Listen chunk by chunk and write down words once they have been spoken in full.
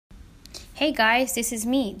Hey guys, this is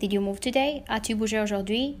me. Did you move today? As-tu bougé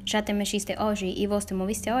aujourd'hui? Já te mexiste hoje e vos te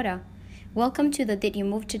moviste ahora? Welcome to the Did You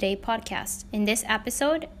Move Today podcast. In this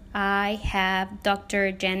episode, I have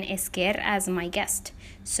Dr. Jen Esquer as my guest.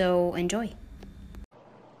 So enjoy.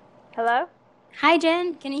 Hello? Hi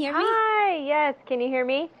Jen, can you hear me? Hi, yes, can you hear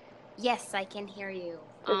me? Yes, I can hear you.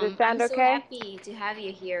 Does it sound I'm so okay? happy to have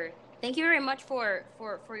you here. Thank you very much for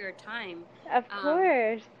your time. Of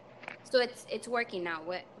course. So it's working now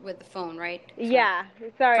with the phone, right? Yeah,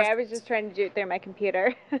 sorry, I was Perfect. just trying to do it through my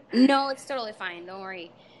computer. No, it's totally fine. Don't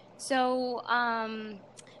worry. So,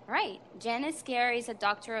 right. Janice Gare is a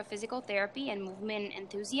doctor of physical therapy and movement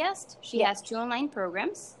enthusiast. She Yes. has two online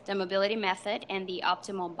programs, the Mobility Method and the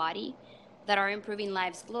Optimal Body, that are improving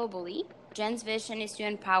lives globally. Jen's vision is to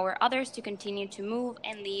empower others to continue to move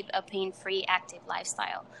and live a pain-free, active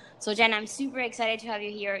lifestyle. So, Jen, I'm super excited to have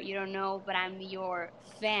you here. You don't know, but I'm your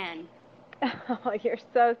fan. Oh, you're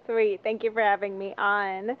so sweet. Thank you for having me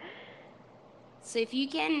on. So if you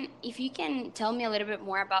can tell me a little bit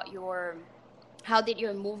more about how did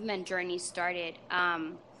your movement journey started?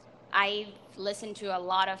 I've listened to a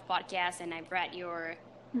lot of podcasts and I've read your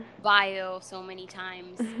bio so many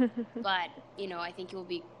times, but I think it will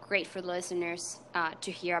be great for the listeners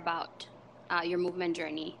to hear about your movement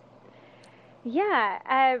journey.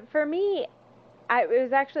 Yeah, for me, it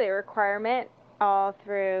was actually a requirement all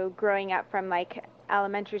through growing up from like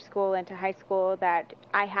elementary school into high school that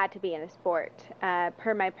I had to be in a sport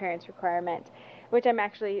per my parents' requirement, which I'm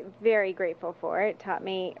actually very grateful for. It taught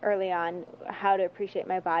me early on how to appreciate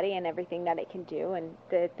my body and everything that it can do and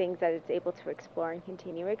the things that it's able to explore and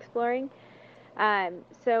continue exploring.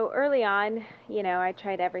 So early on, I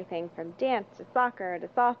tried everything from dance to soccer to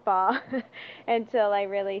softball until I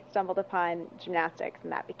really stumbled upon gymnastics,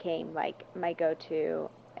 and that became like my go-to,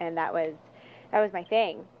 and that was my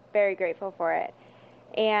thing. Very grateful for it.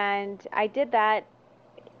 And I did that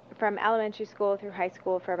from elementary school through high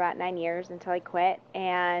school for about 9 years until I quit,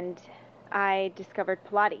 and I discovered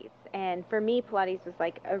Pilates. And for me, Pilates was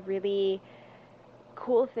like a really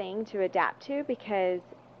cool thing to adapt to because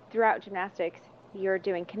throughout gymnastics, you're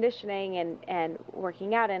doing conditioning and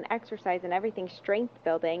working out and exercise and everything. Strength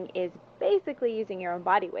building is basically using your own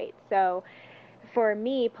body weight. So for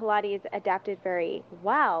me, Pilates adapted very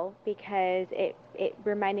well because it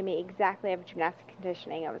reminded me exactly of gymnastic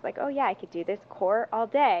conditioning. I was like, oh yeah, I could do this core all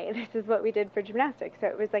day. This is what we did for gymnastics. So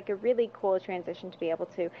it was like a really cool transition to be able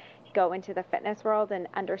to go into the fitness world and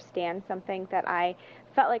understand something that I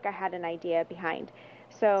felt like I had an idea behind.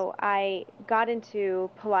 So I got into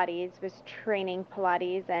Pilates, was training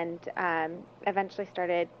Pilates, and eventually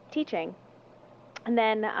started teaching. And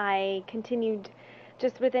then I continued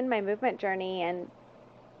just within my movement journey and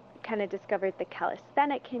kind of discovered the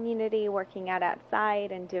calisthenic community, working out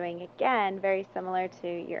outside and doing, again, very similar to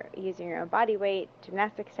your using your own body weight,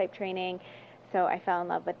 gymnastics type training. So I fell in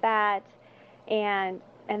love with that. And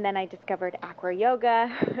then I discovered acro yoga,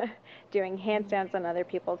 doing handstands on other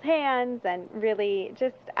people's hands, and really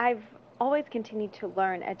just I've always continued to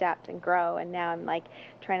learn, adapt, and grow. And now I'm like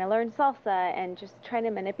trying to learn salsa and just trying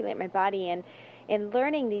to manipulate my body and in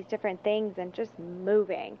learning these different things and just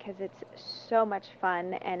moving because it's so much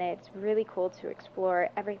fun and it's really cool to explore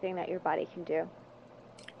everything that your body can do.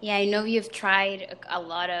 Yeah, I know you've tried a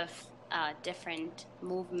lot of different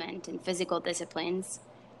movement and physical disciplines,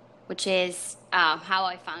 which is how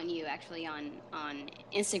I found you actually on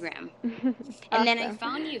Instagram. And then I Awesome.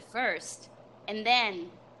 found you first, and then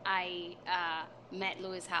I met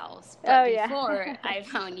Louis House. But Oh yeah. before I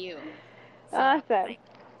found you, so Awesome. like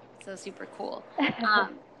so super cool.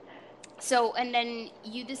 And then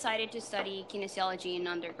you decided to study kinesiology in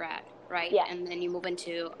undergrad, right? Yes. And then you move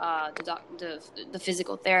into the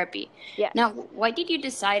physical therapy. Yes. Now, why did you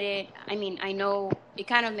decide it? I mean, I know it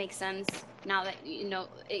kind of makes sense now that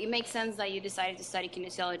it makes sense that you decided to study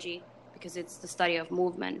kinesiology because it's the study of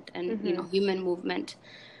movement and human movement.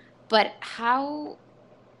 But how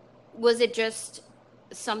was it just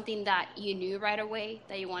something that you knew right away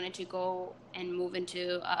that you wanted to go and move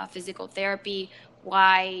into physical therapy?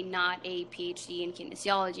 Why not a PhD in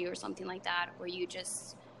kinesiology or something like that? Were you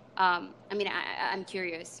just, I'm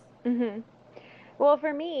curious. Well,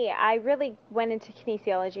 for me, I really went into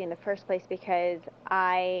kinesiology in the first place because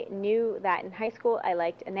I knew that in high school I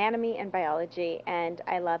liked anatomy and biology and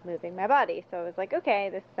I love moving my body. So I was like, okay,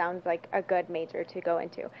 this sounds like a good major to go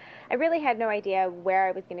into. I really had no idea where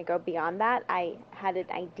I was going to go beyond that. I had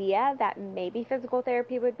an idea that maybe physical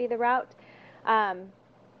therapy would be the route,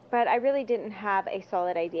 but I really didn't have a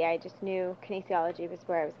solid idea. I just knew kinesiology was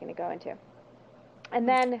where I was going to go into. And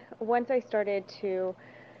then once I started to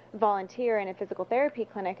volunteer in a physical therapy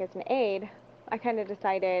clinic as an aide, I kind of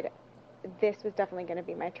decided this was definitely going to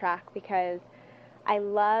be my track because I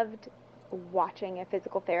loved watching a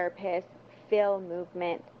physical therapist feel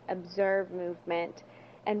movement, observe movement,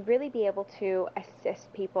 and really be able to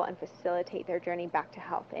assist people and facilitate their journey back to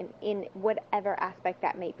health in whatever aspect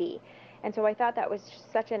that may be. And so I thought that was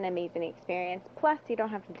such an amazing experience. Plus, you don't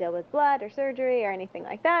have to deal with blood or surgery or anything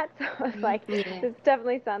like that. So it's like, Yeah. this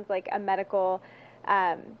definitely sounds like a medical,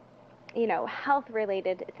 um, health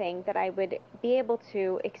related thing that I would be able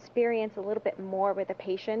to experience a little bit more with a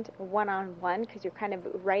patient one on one because you're kind of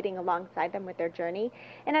riding alongside them with their journey.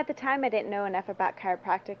 And at the time, I didn't know enough about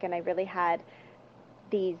chiropractic, and I really had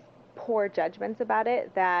these poor judgments about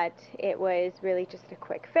it that it was really just a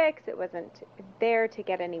quick fix. It wasn't there to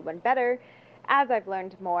get anyone better. As I've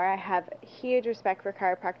learned more, I have huge respect for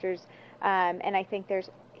chiropractors, and I think there's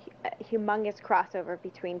a humongous crossover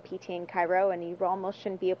between PT and chiro, and you almost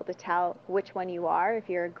shouldn't be able to tell which one you are. If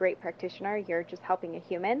you're a great practitioner, you're just helping a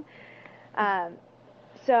human. Um,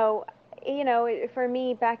 so, for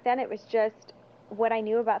me back then, it was just what I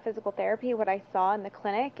knew about physical therapy, what I saw in the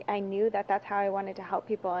clinic. I knew that that's how I wanted to help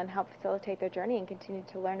people and help facilitate their journey and continue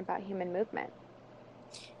to learn about human movement.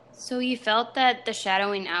 So you felt that the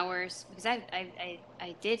shadowing hours, because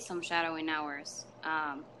I did some shadowing hours,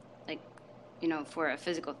 like, for a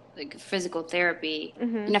physical therapy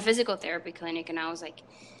in a physical therapy clinic, and I was like,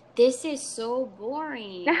 this is so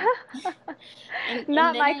boring. and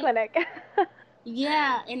Not then my clinic.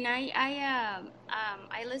 Yeah, and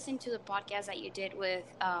I listened to the podcast that you did with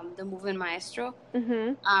the Movement Maestro.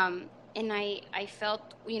 And I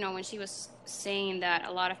felt, when she was saying that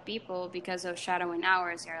a lot of people, because of shadowing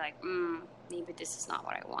hours, they're like, maybe this is not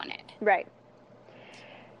what I wanted. Right.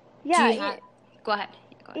 Do Yeah. you have, go ahead.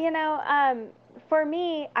 For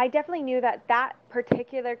me, I definitely knew that that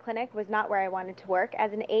particular clinic was not where I wanted to work.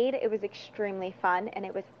 As an aide, it was extremely fun and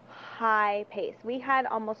it was high pace. We had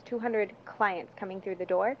almost 200 clients coming through the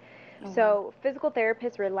door. So physical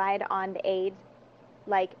therapists relied on the aides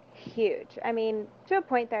like huge. I mean, to a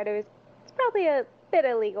point that it's probably a bit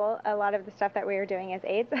illegal, a lot of the stuff that we were doing as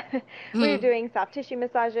aides. We were doing soft tissue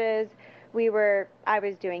massages. I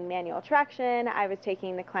was doing manual traction. I was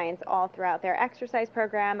taking the clients all throughout their exercise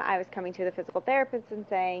program. I was coming to the physical therapist and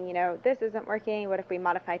saying, this isn't working. What if we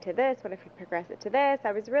modify to this? What if we progress it to this?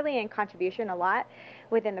 I was really in contribution a lot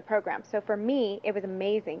within the program. So for me, it was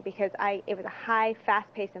amazing because it was a high,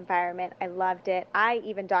 fast-paced environment. I loved it. I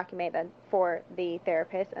even documented for the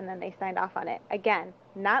therapist, and then they signed off on it. Again,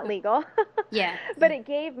 not legal. Yeah. But it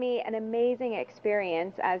gave me an amazing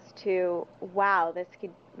experience as to, wow, this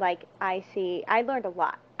could, I learned a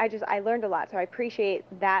lot. I learned a lot. So I appreciate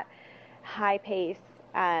that high pace,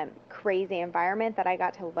 crazy environment that I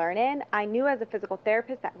got to learn in. I knew as a physical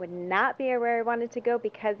therapist that would not be where I wanted to go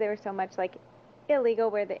because there was so much illegal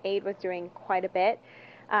where the aide was doing quite a bit.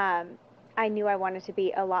 I knew I wanted to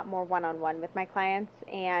be a lot more one-on-one with my clients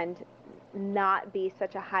and not be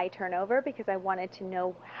such a high turnover because I wanted to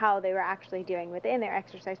know how they were actually doing within their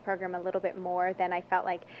exercise program a little bit more than I felt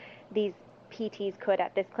like these PTs could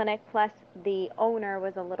at this clinic. Plus, the owner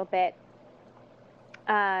was a little bit,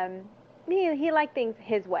 he liked things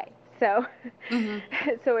his way. So,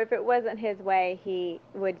 so if it wasn't his way, he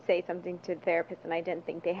would say something to the therapist, and I didn't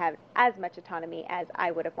think they had as much autonomy as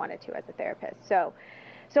I would have wanted to as a therapist. So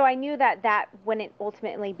I knew that wouldn't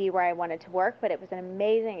ultimately be where I wanted to work, but it was an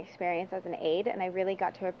amazing experience as an aide, and I really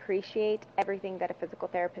got to appreciate everything that a physical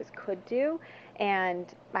therapist could do, and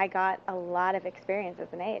I got a lot of experience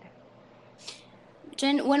as an aide.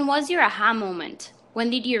 Jen, when was your aha moment? When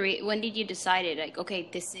did you decide like, okay,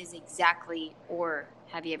 this is exactly, or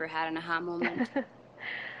have you ever had an aha moment?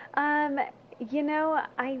 I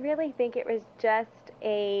really think it was just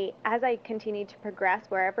as I continued to progress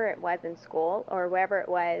wherever it was in school or wherever it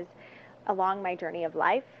was along my journey of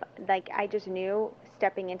life, I just knew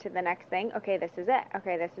stepping into the next thing, okay, this is it.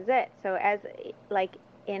 Okay, this is it. So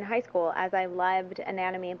in high school, as I loved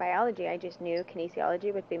anatomy and biology, I just knew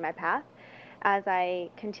kinesiology would be my path. As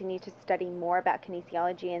I continued to study more about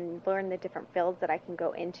kinesiology and learn the different fields that I can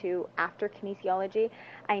go into after kinesiology,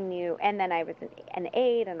 I knew, and then I was an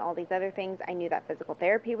aide and all these other things, I knew that physical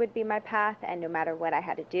therapy would be my path, and no matter what I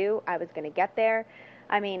had to do, I was going to get there.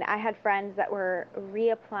 I mean, I had friends that were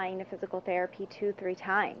reapplying to physical therapy 2-3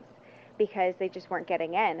 times because they just weren't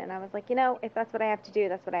getting in, and I was like, if that's what I have to do,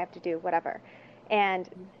 that's what I have to do, whatever. And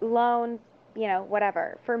loans,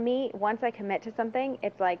 whatever. For me, once I commit to something,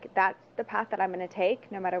 it's like that's the path that I'm going to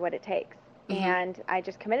take no matter what it takes. And I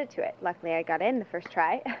just committed to it. Luckily, I got in the first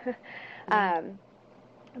try.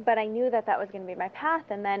 But I knew that was going to be my path.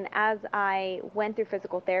 And then as I went through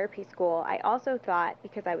physical therapy school, I also thought,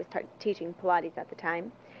 because I was teaching Pilates at the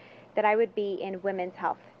time, that I would be in women's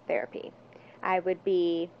health therapy. I would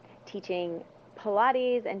be teaching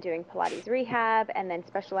Pilates and doing Pilates rehab and then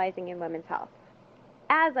specializing in women's health.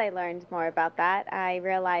 As I learned more about that, I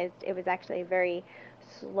realized it was actually a very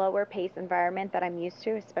slower paced environment that I'm used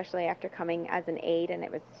to, especially after coming as an aide, and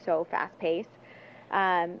it was so fast paced.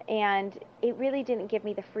 And it really didn't give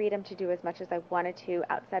me the freedom to do as much as I wanted to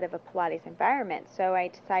outside of a Pilates environment. So I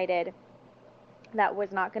decided that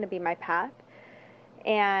was not going to be my path.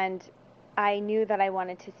 And I knew that I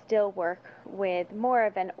wanted to still work with more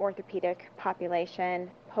of an orthopedic population,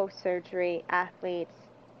 post-surgery athletes,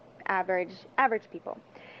 average people.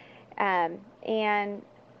 Um, and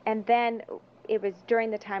and then it was during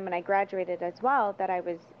the time when I graduated as well that I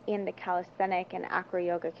was in the calisthenic and acro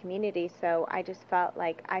yoga community. So I just felt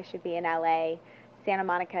like I should be in LA. Santa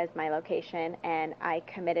Monica is my location, and I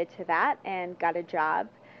committed to that and got a job,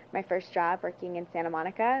 my first job working in Santa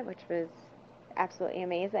Monica, which was absolutely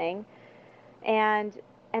amazing. And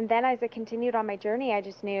and then as I continued on my journey, I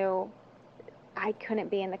just knew I couldn't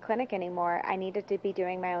be in the clinic anymore. I needed to be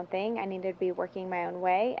doing my own thing. I needed to be working my own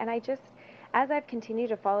way. And I just, as I've continued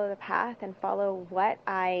to follow the path and follow what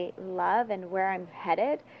I love and where I'm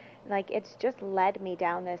headed, like it's just led me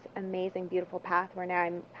down this amazing, beautiful path where now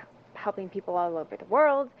I'm helping people all over the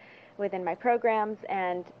world within my programs,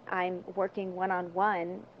 and I'm working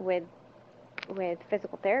one-on-one with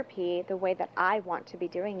physical therapy the way that I want to be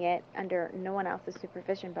doing it under no one else's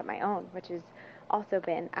supervision but my own, which has also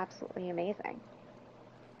been absolutely amazing.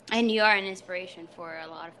 And you are an inspiration for a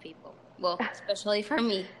lot of people. Well, especially for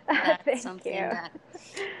me. That's Thank something you. that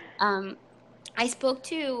I spoke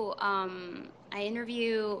to. I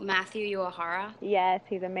interview Matthew Uehara. Yes,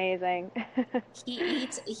 he's amazing.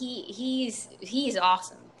 He's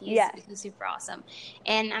awesome. Yes. He's super awesome.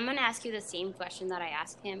 And I'm gonna ask you the same question that I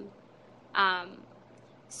asked him.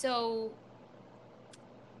 So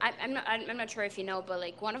I'm not sure if you know, but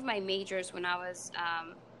like one of my majors when I was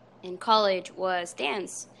in college was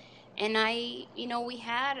dance, and we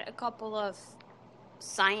had a couple of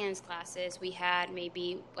science classes. We had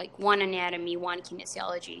maybe like one anatomy, one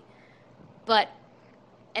kinesiology,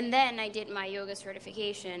 and then I did my yoga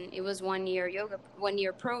certification. It was 1 year one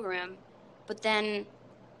year program, but then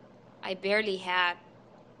I barely had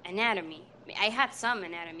anatomy. I had some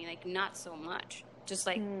anatomy, like not so much, just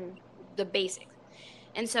like the basics.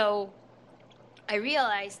 And so I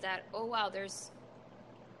realized that, oh wow,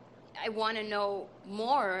 I want to know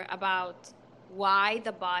more about why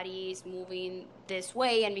the body is moving this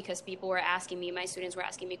way. And because people were asking me, my students were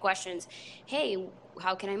asking me questions, hey,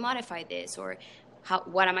 how can I modify this? Or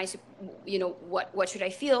what am I, what should I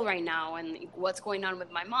feel right now? And what's going on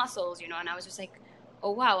with my muscles, and I was just like,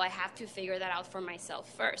 oh wow, I have to figure that out for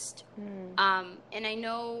myself first. And I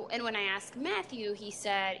know, and when I asked Matthew, he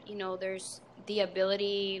said, there's the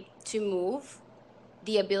ability to move,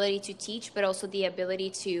 the ability to teach, but also the ability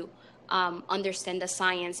to understand the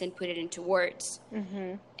science and put it into words.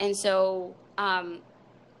 And so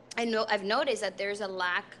I've noticed that there's a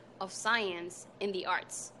lack of science in the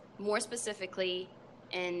arts, more specifically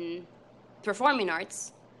in performing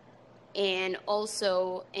arts, and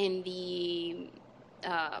also in the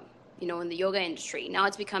in the yoga industry. Now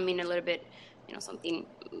it's becoming a little bit something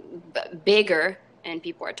bigger, and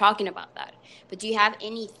people are talking about that. But do you have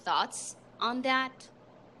any thoughts on that?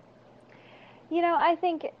 I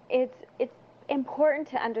think it's important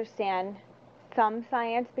to understand some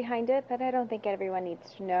science behind it, but I don't think everyone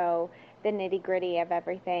needs to know the nitty-gritty of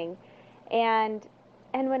everything. And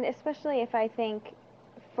when, especially if I think,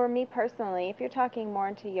 for me personally, if you're talking more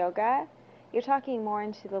into yoga, you're talking more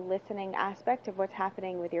into the listening aspect of what's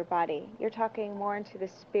happening with your body. You're talking more into the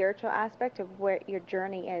spiritual aspect of where your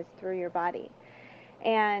journey is through your body.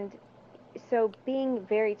 And so being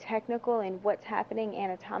very technical in what's happening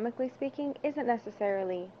anatomically speaking isn't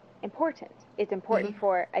necessarily important. It's important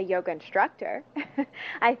for a yoga instructor.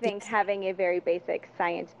 I think having a very basic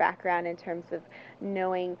science background in terms of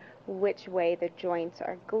knowing which way the joints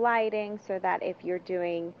are gliding, so that if you're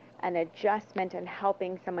doing an adjustment and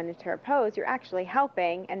helping someone into a pose, you're actually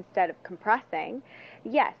helping instead of compressing.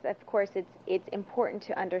 Yes, of course, it's important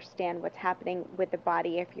to understand what's happening with the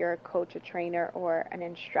body if you're a coach, a trainer, or an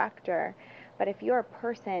instructor. But if you're a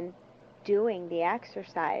person doing the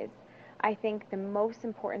exercise, I think the most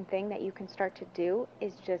important thing that you can start to do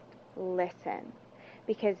is just listen.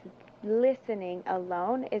 Because listening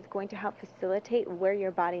alone is going to help facilitate where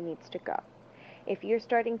your body needs to go. If you're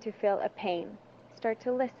starting to feel a pain, start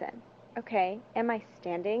to listen. Okay, am I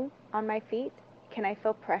standing on my feet? Can I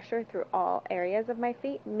feel pressure through all areas of my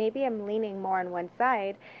feet? Maybe I'm leaning more on one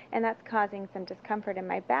side, and that's causing some discomfort in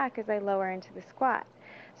my back as I lower into the squat.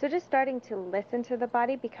 So just starting to listen to the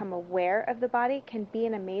body, become aware of the body, can be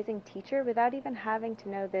an amazing teacher without even having to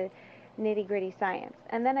know the nitty-gritty science.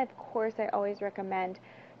 And then, of course, I always recommend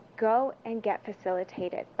go and get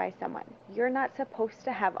facilitated by someone. You're not supposed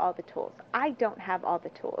to have all the tools. I don't have all the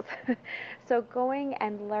tools. So going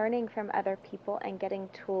and learning from other people and getting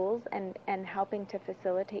tools and helping to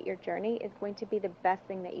facilitate your journey is going to be the best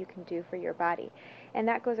thing that you can do for your body. And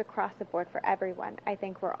that goes across the board for everyone. I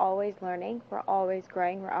think we're always learning, we're always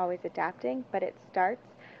growing, we're always adapting, but it starts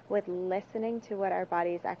with listening to what our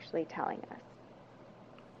body is actually telling us.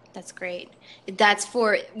 That's great. That's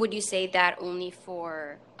for, would you say that only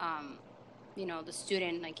for, the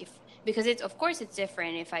student, like because it's, of course it's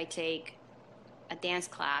different if I take a dance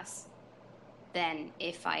class than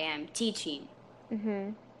if I am teaching.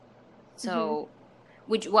 Mm-hmm. So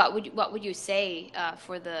what would you say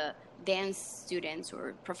for the dance students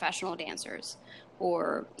or professional dancers,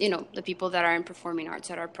 or, the people that are in performing arts,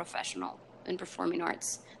 that are professional in performing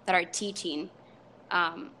arts, that are teaching,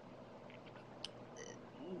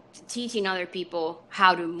 teaching other people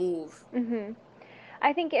how to move? Mm-hmm.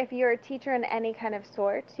 I think if you're a teacher in any kind of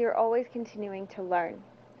sort, you're always continuing to learn.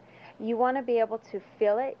 You want to be able to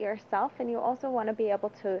feel it yourself, and you also want to be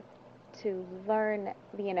able to learn,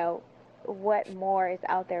 what more is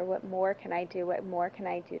out there, what more can I do, what more can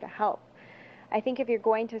I do to help. I think if you're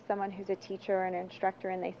going to someone who's a teacher or an instructor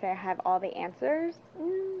and they say I have all the answers,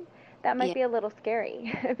 that might Yeah. be a little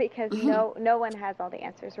scary because no one has all the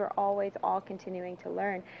answers. We're always all continuing to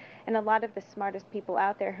learn. And a lot of the smartest people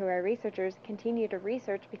out there who are researchers continue to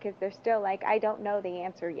research because they're still like, I don't know the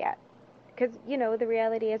answer yet. Because, the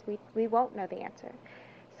reality is we won't know the answer.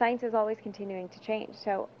 Science is always continuing to change.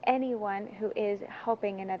 So anyone who is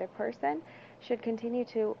helping another person should continue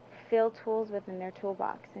to fill tools within their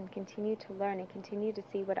toolbox and continue to learn and continue to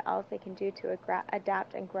see what else they can do to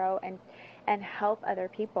adapt and grow and help other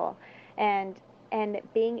people. And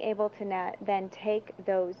being able to then take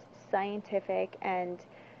those scientific and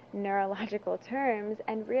neurological terms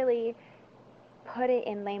and really put it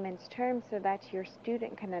in layman's terms so that your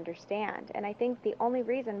student can understand. And I think the only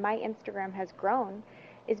reason my Instagram has grown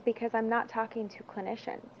is because I'm not talking to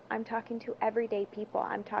clinicians. I'm talking to everyday people.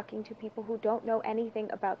 I'm talking to people who don't know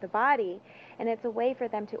anything about the body, and it's a way for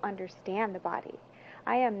them to understand the body.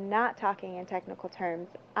 I am not talking in technical terms.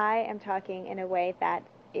 I am talking in a way that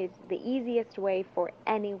is the easiest way for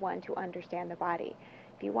anyone to understand the body.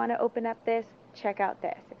 If you want to open up this, check out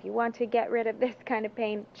this. If you want to get rid of this kind of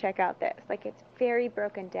pain, check out this. Like, it's very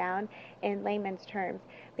broken down in layman's terms,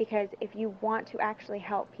 because if you want to actually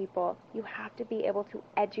help people, you have to be able to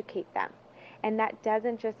educate them. And that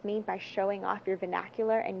doesn't just mean by showing off your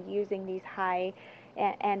vernacular and using these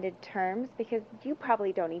high-ended terms, because you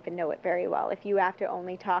probably don't even know it very well if you have to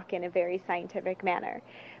only talk in a very scientific manner.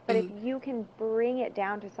 But if you can bring it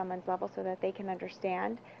down to someone's level so that they can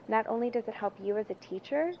understand, not only does it help you as a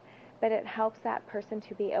teacher, but it helps that person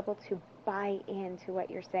to be able to buy into what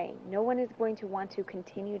you're saying. No one is going to want to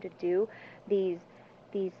continue to do these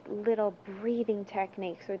little breathing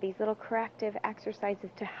techniques or these little corrective exercises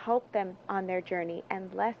to help them on their journey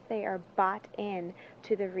unless they are bought in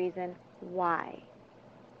to the reason why.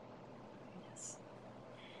 Yes.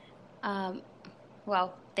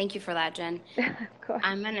 Well, thank you for that, Jen. Of course.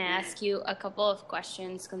 I'm going to ask you a couple of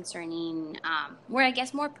questions concerning,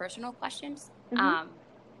 more personal questions. Mm-hmm.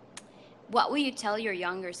 What will you tell your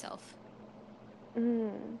younger self?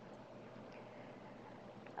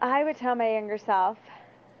 I would tell my younger self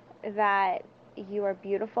that you are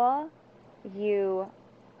beautiful, you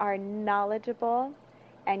are knowledgeable,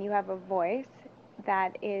 and you have a voice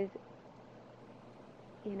that is,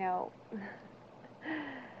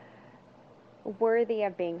 worthy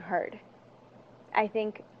of being heard. I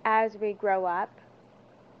think as we grow up,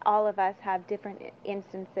 all of us have different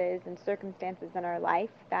instances and circumstances in our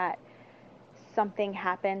life that something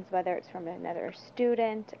happens, whether it's from another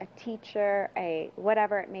student, a teacher,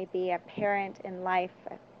 whatever it may be, a parent in life,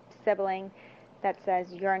 a sibling, that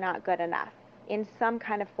says you're not good enough. In some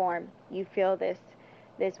kind of form, you feel this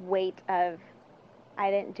weight of, I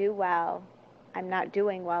didn't do well, I'm not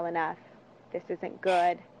doing well enough, this isn't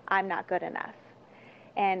good, I'm not good enough.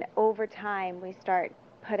 And over time, we start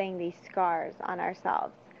putting these scars on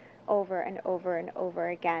ourselves over and over and over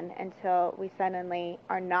again until we suddenly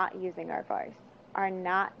are not using our voice, are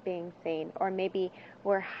not being seen, or maybe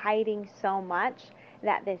we're hiding so much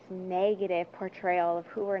that this negative portrayal of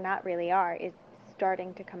who we're not really are is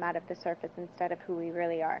starting to come out of the surface instead of who we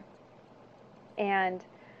really are. And,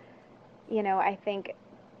 I think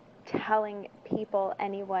telling people,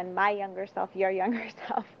 anyone, my younger self, your younger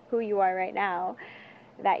self, who you are right now,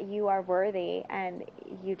 that you are worthy and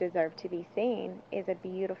you deserve to be seen is a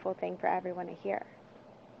beautiful thing for everyone to hear.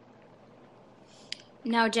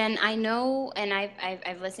 Now, Jen, I know, and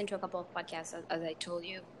I've listened to a couple of podcasts, as I told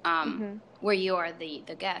you, where you are the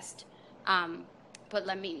guest. But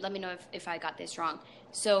let me know if I got this wrong.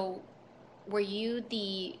 So, were you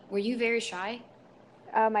very shy?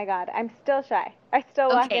 Oh my God, I'm still shy. I still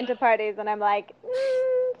walk into parties and I'm like,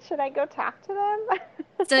 should I go talk to them?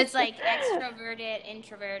 So it's like extroverted,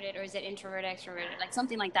 introverted, or is it introvert, extroverted? Like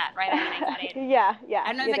something like that, right? I mean, I got it. Yeah. I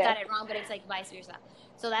don't know if I got it wrong, but it's like vice versa.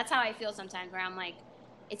 So that's how I feel sometimes, where I'm like,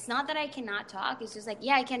 it's not that I cannot talk. It's just like,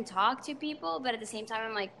 yeah, I can talk to people, but at the same time,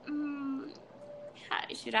 I'm like,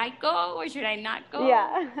 should I go or should I not go?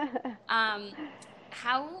 Yeah.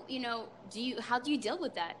 How do you deal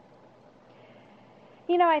with that?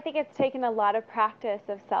 I think it's taken a lot of practice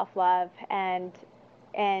of self-love and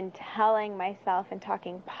telling myself and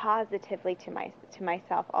talking positively to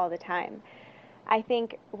myself all the time. I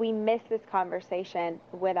think we miss this conversation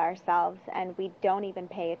with ourselves and we don't even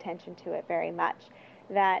pay attention to it very much.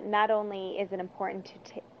 That not only is it important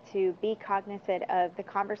to be cognizant of the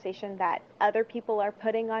conversation that other people are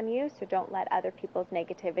putting on you, so don't let other people's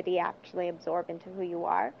negativity actually absorb into who you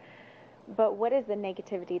are, but what is the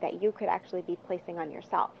negativity that you could actually be placing on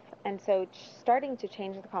yourself? And so starting to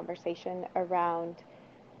change the conversation around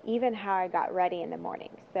even how I got ready in the morning.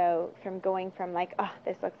 So from going from like, oh,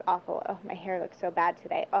 this looks awful. Oh, my hair looks so bad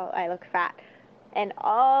today. Oh, I look fat. And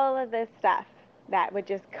all of this stuff that would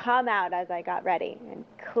just come out as I got ready, and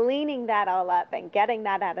cleaning that all up and getting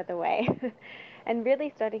that out of the way and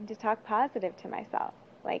really starting to talk positive to myself.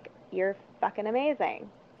 Like, you're fucking amazing.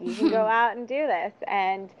 You can go out and do this.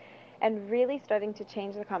 And really starting to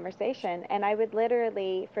change the conversation. And I would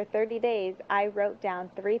literally, for 30 days, I wrote down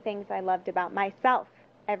 3 things I loved about myself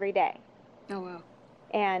every day. Oh, wow.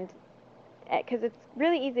 And because it's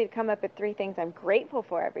really easy to come up with 3 things I'm grateful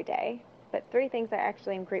for every day, but 3 things I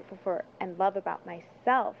actually am grateful for and love about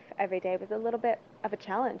myself every day was a little bit of a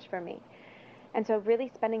challenge for me. And so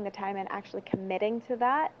really spending the time and actually committing to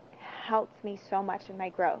that helps me so much in my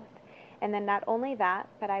growth. And then not only that,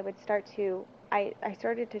 but I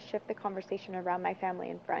started to shift the conversation around my family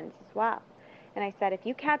and friends as well. And I said, if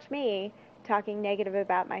you catch me talking negative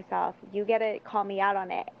about myself, you get to call me out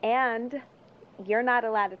on it. And you're not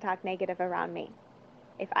allowed to talk negative around me.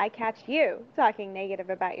 If I catch you talking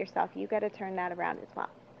negative about yourself, you got to turn that around as well.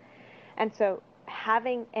 And so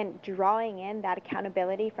having and drawing in that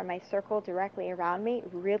accountability from my circle directly around me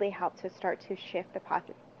really helped to start to shift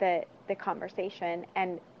the conversation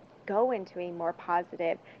and go into a more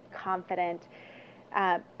positive, confident,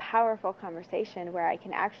 powerful conversation where I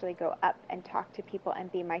can actually go up and talk to people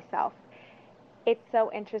and be myself. It's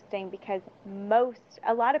so interesting because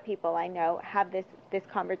a lot of people I know have this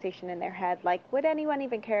conversation in their head, like, would anyone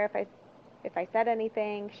even care if I said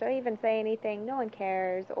anything? Should I even say anything? No one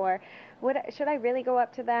cares. Or should I really go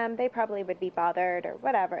up to them? They probably would be bothered or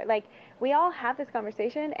whatever. Like, we all have this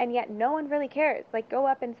conversation and yet no one really cares. Like, go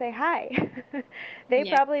up and say hi. They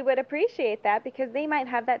probably would appreciate that because they might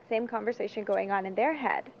have that same conversation going on in their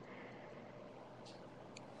head.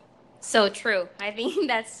 So true. I think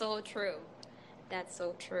that's so true. That's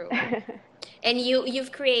so true. And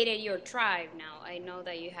you've created your tribe now. I know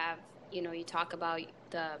that you have, you talk about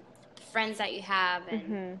the friends that you have,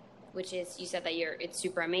 and which is, you said that it's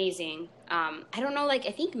super amazing. I don't know, like,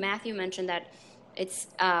 I think Matthew mentioned that it's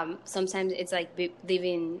sometimes it's like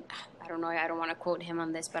living, I don't know, I don't want to quote him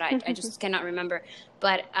on this, but I just cannot remember.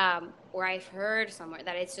 But where I've heard somewhere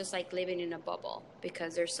that it's just like living in a bubble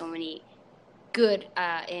because there's so many good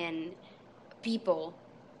and people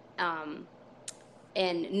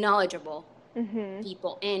and knowledgeable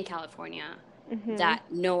people in California that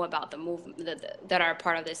know about the movement, that are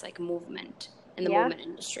part of this like movement in the movement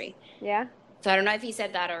industry. Yeah. So I don't know if he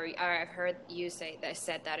said that or I've heard you said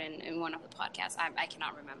that in one of the podcasts. I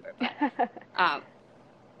cannot remember, but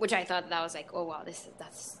which I thought that was like, oh wow, that's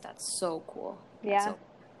so cool. Yeah. So,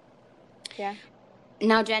 yeah.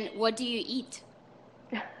 Now, Jen, what do you eat?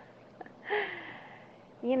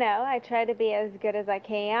 I try to be as good as I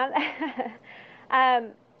can.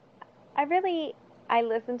 I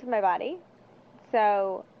listen to my body.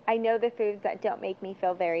 So I know the foods that don't make me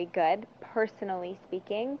feel very good, personally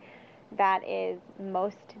speaking. That is,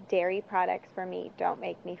 most dairy products for me don't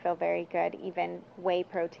make me feel very good. Even whey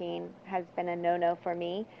protein has been a no-no for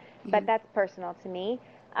me, but that's personal to me.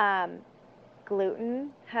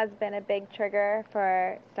 Gluten has been a big trigger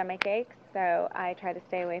for stomach aches, so I try to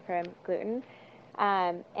stay away from gluten.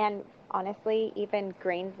 And honestly, even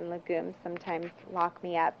grains and legumes sometimes lock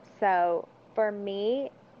me up. So for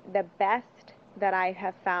me, the best that I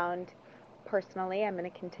have found personally, I'm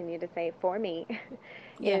going to continue to say for me,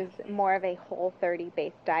 Yeah. is more of a Whole30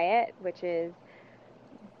 based diet, which is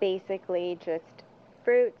basically just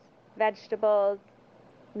fruits, vegetables,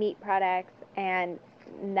 meat products, and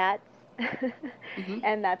nuts. Mm-hmm.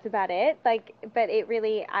 And that's about it. Like, but it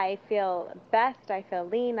really, I feel best. I feel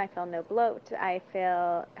lean. I feel no bloat. I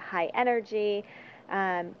feel high energy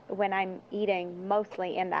when I'm eating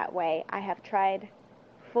mostly in that way. I have tried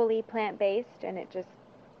fully plant-based, and it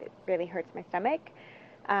really hurts my stomach.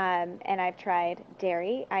 And I've tried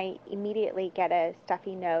dairy. I immediately get a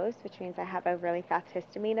stuffy nose, which means I have a really fast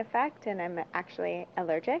histamine effect, and I'm actually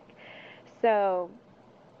allergic. So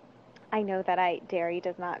I know that dairy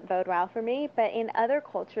does not bode well for me, but in other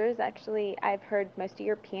cultures, actually, I've heard most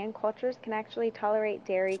European cultures can actually tolerate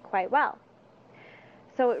dairy quite well.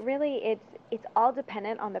 So it's all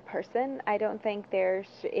dependent on the person. I don't think there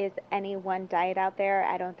is any one diet out there.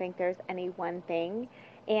 I don't think there's any one thing.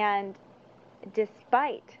 And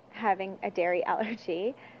despite having a dairy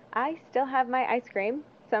allergy, I still have my ice cream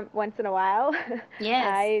once in a while. Yes.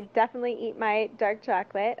 I definitely eat my dark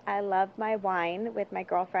chocolate. I love my wine with my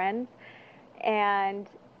girlfriends. And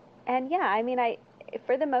yeah, I mean,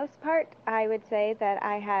 for the most part, I would say that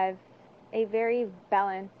I have a very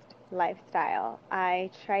balanced lifestyle.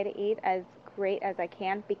 I try to eat as great as I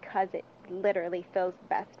can because it literally feels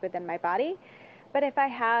best within my body. But if I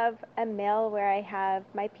have a meal where I have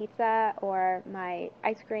my pizza or my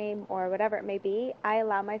ice cream or whatever it may be, I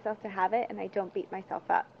allow myself to have it and I don't beat myself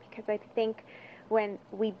up. Because I think when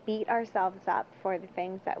we beat ourselves up for the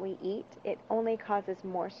things that we eat, it only causes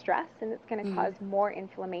more stress and it's going to cause more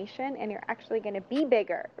inflammation, and you're actually going to be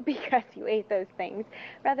bigger because you ate those things,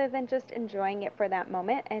 rather than just enjoying it for that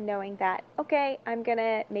moment and knowing that, okay, I'm going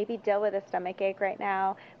to maybe deal with a stomach ache right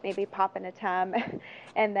now, maybe pop in a tum,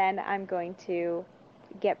 and then I'm going to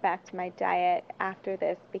get back to my diet after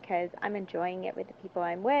this because I'm enjoying it with the people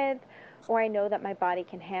I'm with, or I know that my body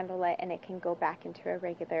can handle it and it can go back into a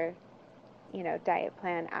regular diet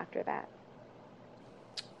plan after that.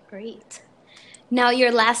 Great. Now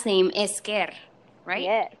your last name is Esquer, right?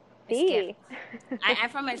 Yes. Esquer. I'm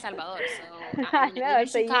from El Salvador, so I live in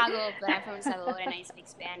Chicago, but I'm from El Salvador and I speak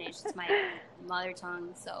Spanish. It's my mother tongue.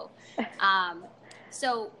 So,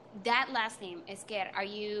 so that last name, Esquer, are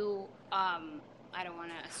you? I don't want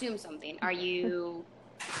to assume something. Are you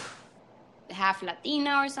half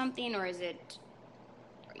Latina or something, or is it?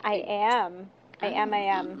 I am.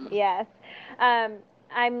 Yes.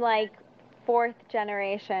 I'm like fourth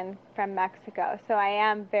generation from Mexico, so I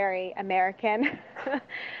am very American.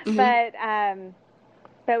 But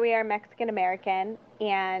we are Mexican American,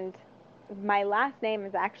 and my last name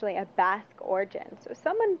is actually a Basque origin. So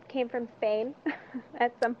someone came from Spain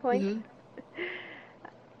at some point.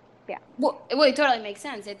 Yeah. Well, it totally makes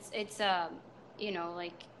sense. It's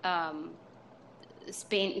like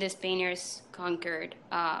Spain. The Spaniards conquered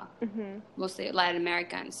mostly Latin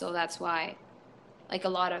America, and so that's why, like a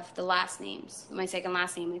lot of the last names. My second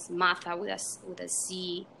last name is Mata with a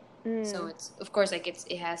C. So it's, of course, like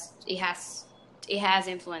it has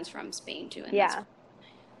influence from Spain too. And yeah.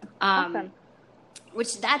 Awesome.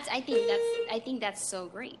 Which I think that's so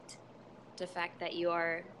great. The fact that you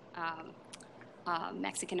are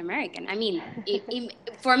Mexican American. I mean,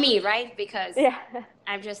 for me, right? Because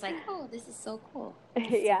I'm just like, oh, this is so cool.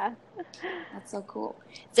 Yeah. That's so cool.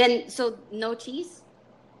 Then, so no cheese?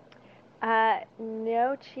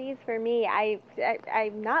 No cheese for me.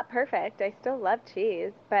 I'm not perfect. I still love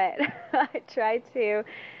cheese, but I try to,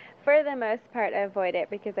 for the most part, avoid it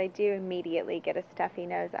because I do immediately get a stuffy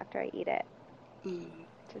nose after I eat it.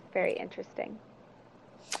 Which is very interesting.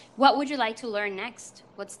 What would you like to learn next?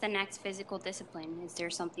 What's the next physical discipline? Is there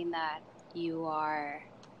something that you are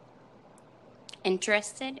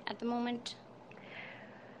interested at the moment?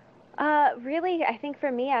 Really, I think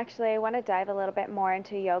for me, actually, I want to dive a little bit more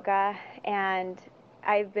into yoga, and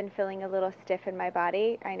I've been feeling a little stiff in my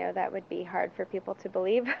body. I know that would be hard for people to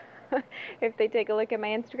believe if they take a look at my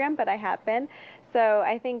Instagram, but I have been. So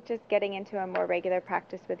I think just getting into a more regular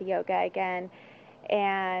practice with yoga again,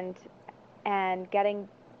 and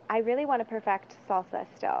I really want to perfect salsa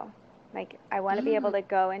still. Like, I want to be able to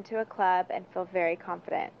go into a club and feel very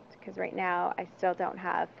confident, because right now I still don't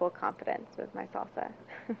have full confidence with my salsa.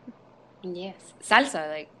 Yes. Salsa,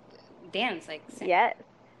 like dance, like sing. Yes.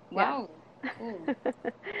 Wow. Yeah. Cool.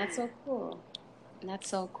 That's so cool. That's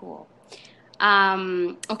so cool.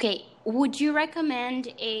 Okay. When would you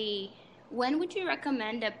recommend a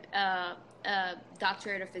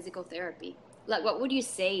doctorate of physical therapy? Like, what would you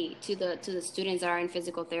say to the students that are in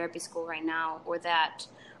physical therapy school right now, or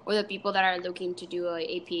the people that are looking to do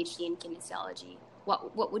a PhD in kinesiology?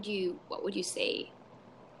 What would you say?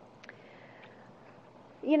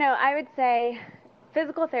 I would say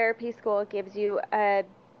physical therapy school gives you a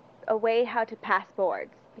way how to pass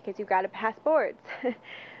boards because you've got to pass boards.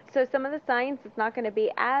 So some of the science is not going to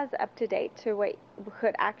be as up to date to what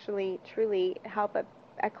could actually truly help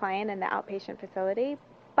a client in the outpatient facility,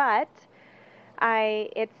 but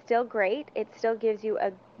it's still great. It still gives you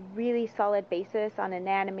a really solid basis on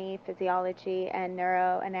anatomy, physiology, and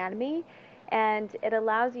neuroanatomy, and it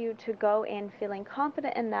allows you to go in feeling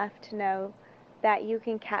confident enough to know that you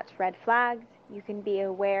can catch red flags. You can be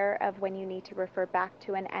aware of when you need to refer back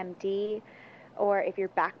to an MD, or if your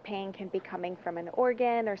back pain can be coming from an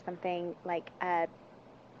organ or something like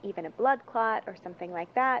even a blood clot or something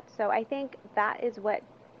like that. So I think that is what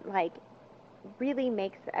like really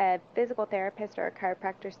makes a physical therapist or a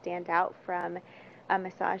chiropractor stand out from a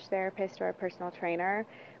massage therapist or a personal trainer.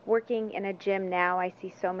 Working in a gym now, I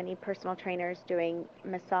see so many personal trainers doing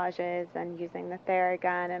massages and using the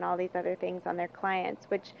Theragun and all these other things on their clients,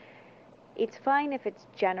 which it's fine if it's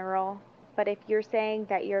general, but if you're saying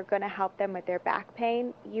that you're going to help them with their back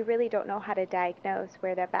pain, you really don't know how to diagnose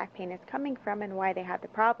where that back pain is coming from and why they have the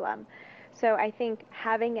problem. So I think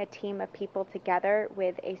having a team of people together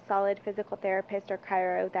with a solid physical therapist or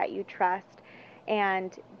chiro that you trust,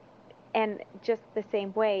 and just the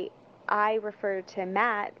same way I refer to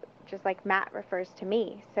Matt, just like Matt refers to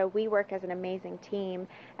me. So we work as an amazing team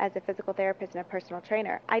as a physical therapist and a personal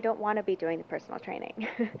trainer. I don't want to be doing the personal training.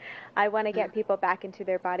 I want to get people back into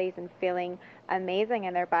their bodies and feeling amazing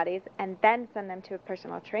in their bodies, and then send them to a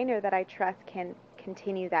personal trainer that I trust can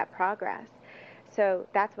continue that progress. So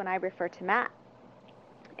that's when I refer to Matt.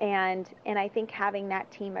 And I think having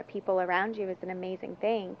that team of people around you is an amazing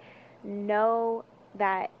thing. Know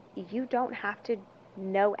that you don't have to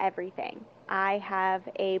know everything. I have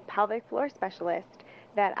a pelvic floor specialist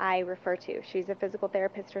that I refer to. She's a physical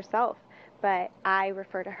therapist herself, but I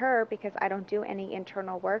refer to her because I don't do any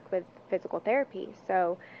internal work with physical therapy.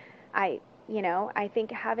 So I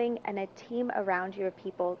think having a team around you of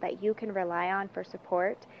people that you can rely on for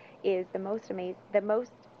support is the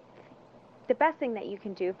best thing that you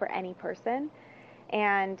can do for any person.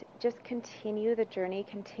 And just continue the journey,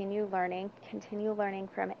 continue learning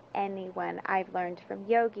from anyone. I've learned from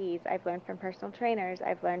yogis, I've learned from personal trainers,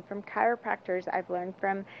 I've learned from chiropractors, I've learned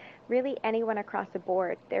from really anyone across the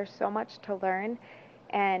board. There's so much to learn,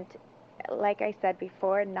 and like I said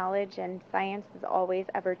before, knowledge and science is always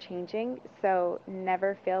ever changing, so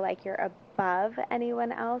never feel like you're above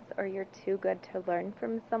anyone else or you're too good to learn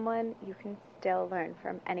from someone. You can still learn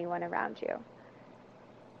from anyone around you.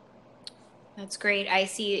 That's great. I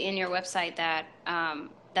see in your website that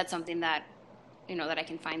that's something that that I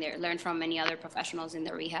can find there. Learn from many other professionals in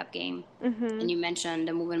the rehab game. Mm-hmm. And you mentioned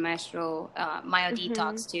the Movement Maestro Myo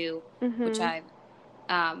Detox too, which I've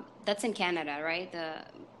that's in Canada, right? The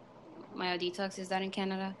Myo Detox, is that in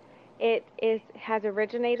Canada? It has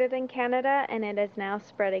originated in Canada and it is now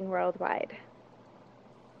spreading worldwide.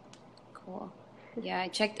 Cool. Yeah, I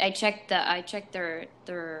checked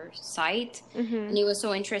their site, and it was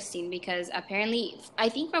so interesting because apparently, I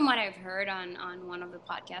think from what I've heard on one of the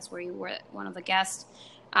podcasts where you were one of the guests,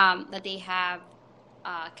 that they have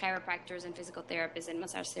chiropractors and physical therapists and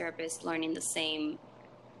massage therapists learning the same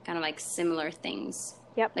kind of like similar things.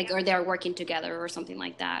 Yep. Like, or they're working together or something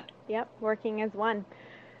like that. Yep, working as one,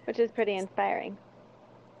 which is pretty inspiring.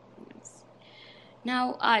 Yes.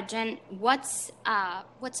 Now, Jen, what's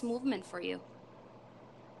movement for you?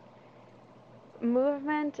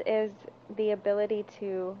 Movement is the ability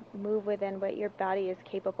to move within what your body is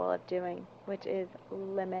capable of doing, which is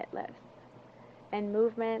limitless. And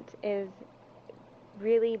movement is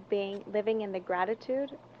really living in the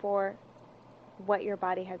gratitude for what your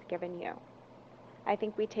body has given you. I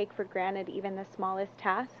think we take for granted even the smallest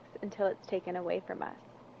tasks until it's taken away from us.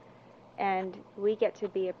 And we get to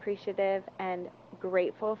be appreciative and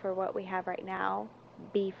grateful for what we have right now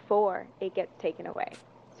before it gets taken away.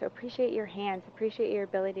 So appreciate your hands, appreciate your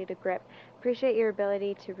ability to grip, appreciate your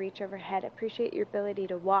ability to reach overhead, appreciate your ability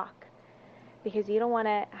to walk, because you don't want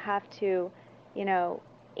to have to,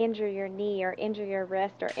 injure your knee or injure your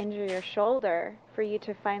wrist or injure your shoulder for you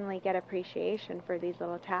to finally get appreciation for these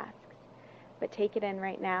little tasks. But take it in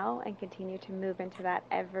right now and continue to move into that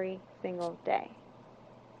every single day.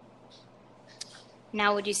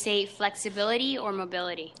 Now, would you say flexibility or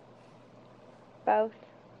mobility? Both.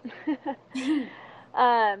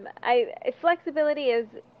 Flexibility is,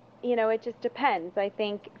 it just depends. I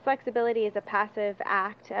think flexibility is a passive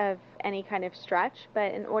act of any kind of stretch,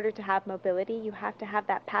 but in order to have mobility, you have to have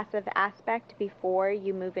that passive aspect before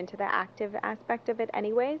you move into the active aspect of it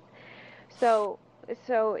anyways. So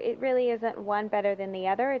it really isn't one better than the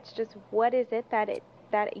other. It's just what is it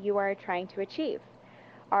that you are trying to achieve.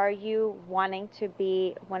 Are you wanting to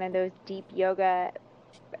be one of those deep yogis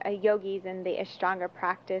in the Ashtanga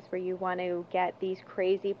practice where you want to get these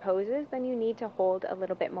crazy poses? Then you need to hold a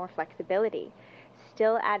little bit more flexibility.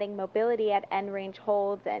 Still adding mobility at end range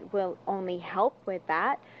holds and will only help with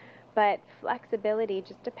that, but flexibility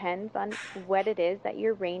just depends on what it is that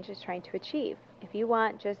your range is trying to achieve. If you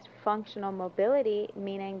want just functional mobility,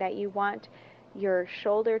 meaning that you want your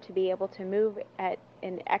shoulder to be able to move at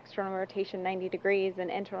an external rotation 90 degrees and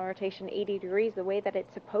internal rotation 80 degrees the way that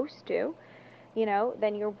it's supposed to,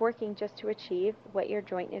 then you're working just to achieve what your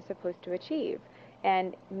joint is supposed to achieve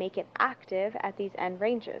and make it active at these end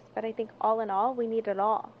ranges. But I think all in all, we need it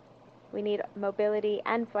all. We need mobility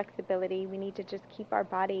and flexibility. We need to just keep our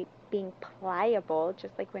body being pliable,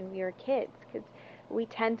 just like when we were kids, because we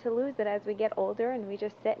tend to lose it as we get older and we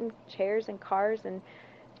just sit in chairs and cars and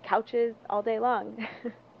couches all day long.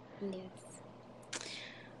 Yes.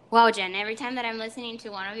 Wow, Jen, every time that I'm listening to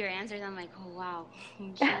one of your answers, I'm like, oh, wow,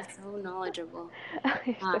 she's so knowledgeable.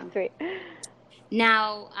 You're so sweet.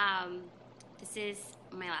 Now, this is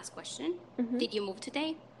my last question. Did you move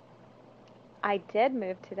today? I did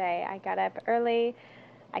move today. I got up early.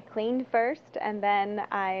 I cleaned first, and then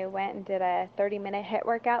I went and did a 30-minute HIIT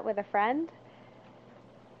workout with a friend.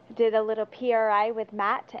 Did a little PRI with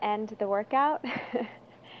Matt to end the workout.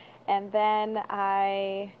 And then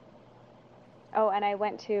I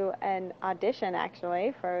went to an audition,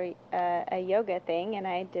 actually, for a yoga thing, and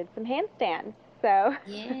I did some handstands. So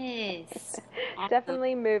yes,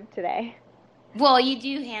 definitely moved today. Well, you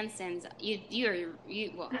do handstands. You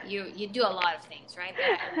do a lot of things, right?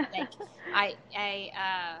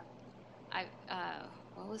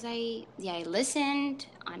 What was I? Yeah, I listened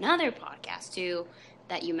another podcast too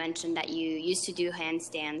that you mentioned that you used to do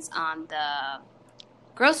handstands on the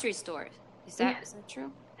grocery store. Is that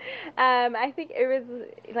true? I think it was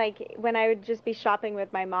like when I would just be shopping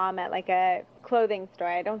with my mom at like a clothing store.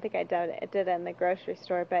 I don't think I did it in the grocery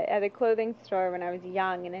store, but at a clothing store when I was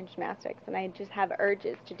young and in gymnastics, and I'd just have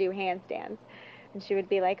urges to do handstands. And she would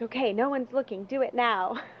be like, okay, no one's looking, do it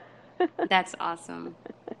now. That's awesome.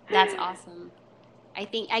 That's awesome. I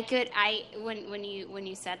think when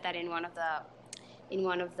you said that in one of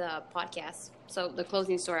the podcasts, so the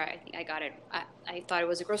clothing store, I think I got it. I thought it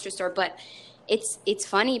was a grocery store, but it's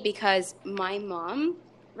funny because my mom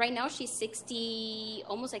right now, she's 60,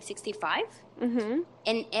 almost like 65.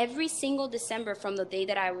 And every single December from the day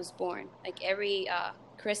that I was born, like every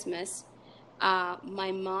Christmas,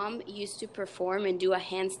 my mom used to perform and do a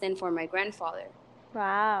handstand for my grandfather.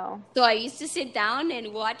 Wow. So I used to sit down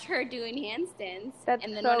and watch her doing handstands. That's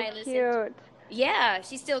and then so when I cute. Yeah,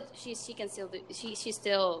 she still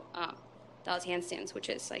does handstands, which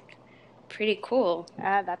is like pretty cool.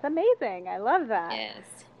 That's amazing. I love that.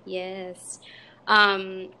 Yes.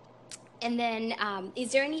 And then,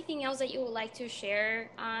 is there anything else that you would like to share,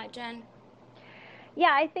 Jen?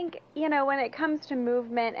 Yeah, I think, when it comes to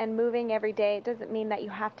movement and moving every day, it doesn't mean that you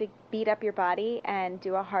have to beat up your body and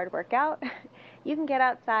do a hard workout. You can get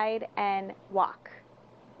outside and walk.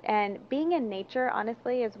 And being in nature,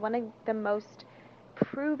 honestly, is one of the most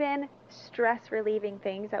proven stress-relieving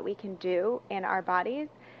things that we can do in our bodies.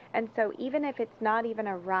 And so even if it's not even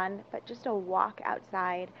a run, but just a walk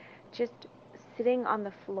outside, just sitting on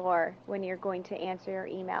the floor when you're going to answer your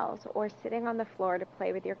emails, or sitting on the floor to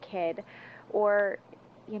play with your kid, or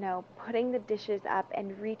putting the dishes up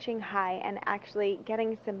and reaching high and actually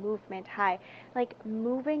getting some movement high, like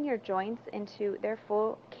moving your joints into their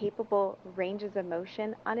full capable ranges of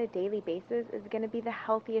motion on a daily basis is going to be the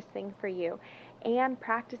healthiest thing for you. And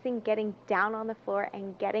practicing getting down on the floor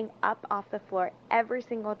and getting up off the floor every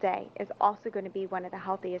single day is also going to be one of the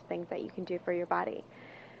healthiest things that you can do for your body.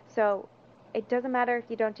 So it doesn't matter if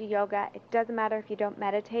you don't do yoga, it doesn't matter if you don't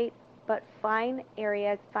meditate, but find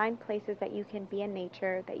areas, find places that you can be in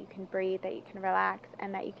nature, that you can breathe, that you can relax,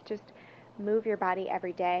 and that you can just move your body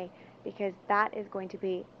every day, because that is going to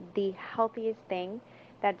be the healthiest thing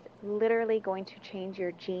that's literally going to change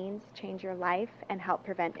your genes, change your life, and help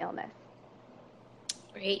prevent illness.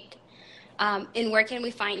 Great. And where can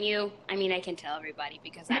we find you? I mean, I can tell everybody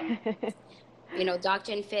because I'm,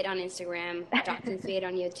 Dr. Fit on Instagram, Dr. Fit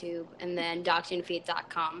on YouTube, and then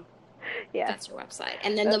drfit.com. Yeah. That's your website.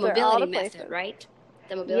 And then the mobility method, right?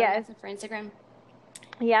 The mobility method for Instagram?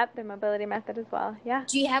 Yep, the mobility method as well. Yeah.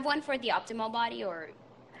 Do you have one for the optimal body or?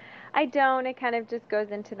 I don't. It kind of just goes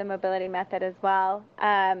into the mobility method as well.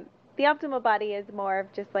 The optimal body is more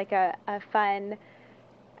of just like a fun,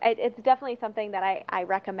 it's definitely something that I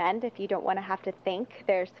recommend if you don't want to have to think.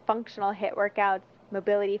 There's functional HIIT workouts,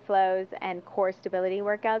 mobility flows, and core stability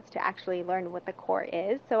workouts to actually learn what the core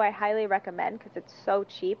is. So I highly recommend, because it's so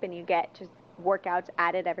cheap and you get just workouts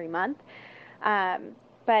added every month.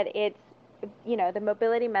 But it's, the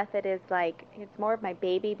mobility method is like, it's more of my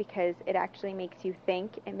baby because it actually makes you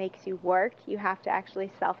think, it makes you work. You have to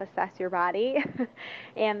actually self-assess your body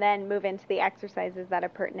and then move into the exercises that are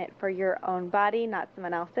pertinent for your own body, not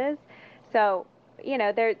someone else's. So,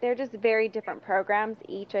 they're just very different programs.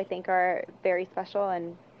 Each, I think, are very special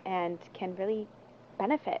and can really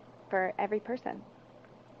benefit for every person.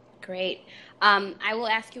 Great. I will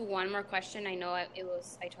ask you one more question. I know I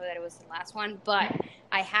told that it was the last one, but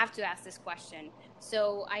I have to ask this question.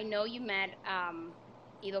 So I know you met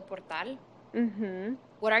Ido Portal. Mm-hmm.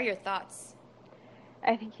 What are your thoughts?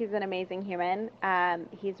 I think he's an amazing human.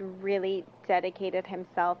 He's really dedicated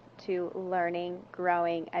himself to learning,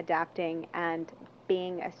 growing, adapting, and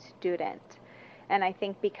being a student. And I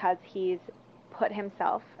think because he's put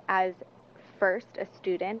himself as first a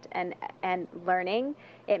student and learning,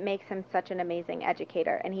 it makes him such an amazing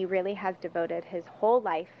educator. And he really has devoted his whole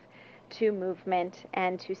life to movement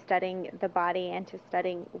and to studying the body and to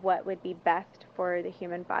studying what would be best for the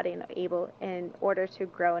human body and in order to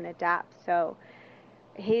grow and adapt. So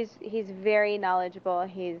he's very knowledgeable.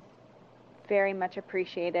 He's very much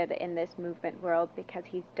appreciated in this movement world because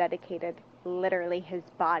he's dedicated literally his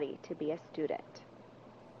body to be a student.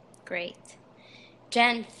 Great.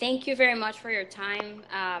 Jen, thank you very much for your time.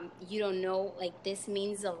 You don't know, this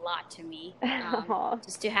means a lot to me.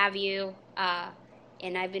 Just to have you,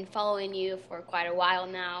 and I've been following you for quite a while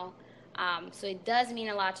now. So it does mean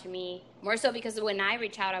a lot to me, more so because when I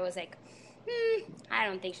reach out, I was like, I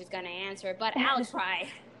don't think she's going to answer, but I'll try.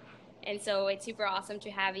 And so it's super awesome to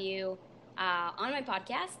have you on my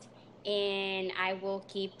podcast, and I will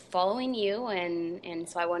keep following you. And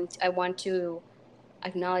so I want to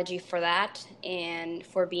acknowledge you for that and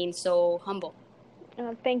for being so humble.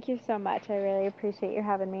 Thank you so much. I really appreciate you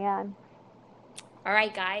having me on. All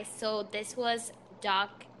right, guys. So this was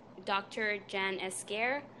Dr. Jen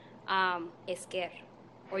Esquer,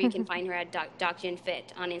 or you can find her at Doc Jen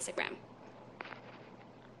Fit on Instagram.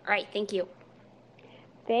 All right. Thank you.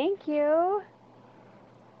 Thank you.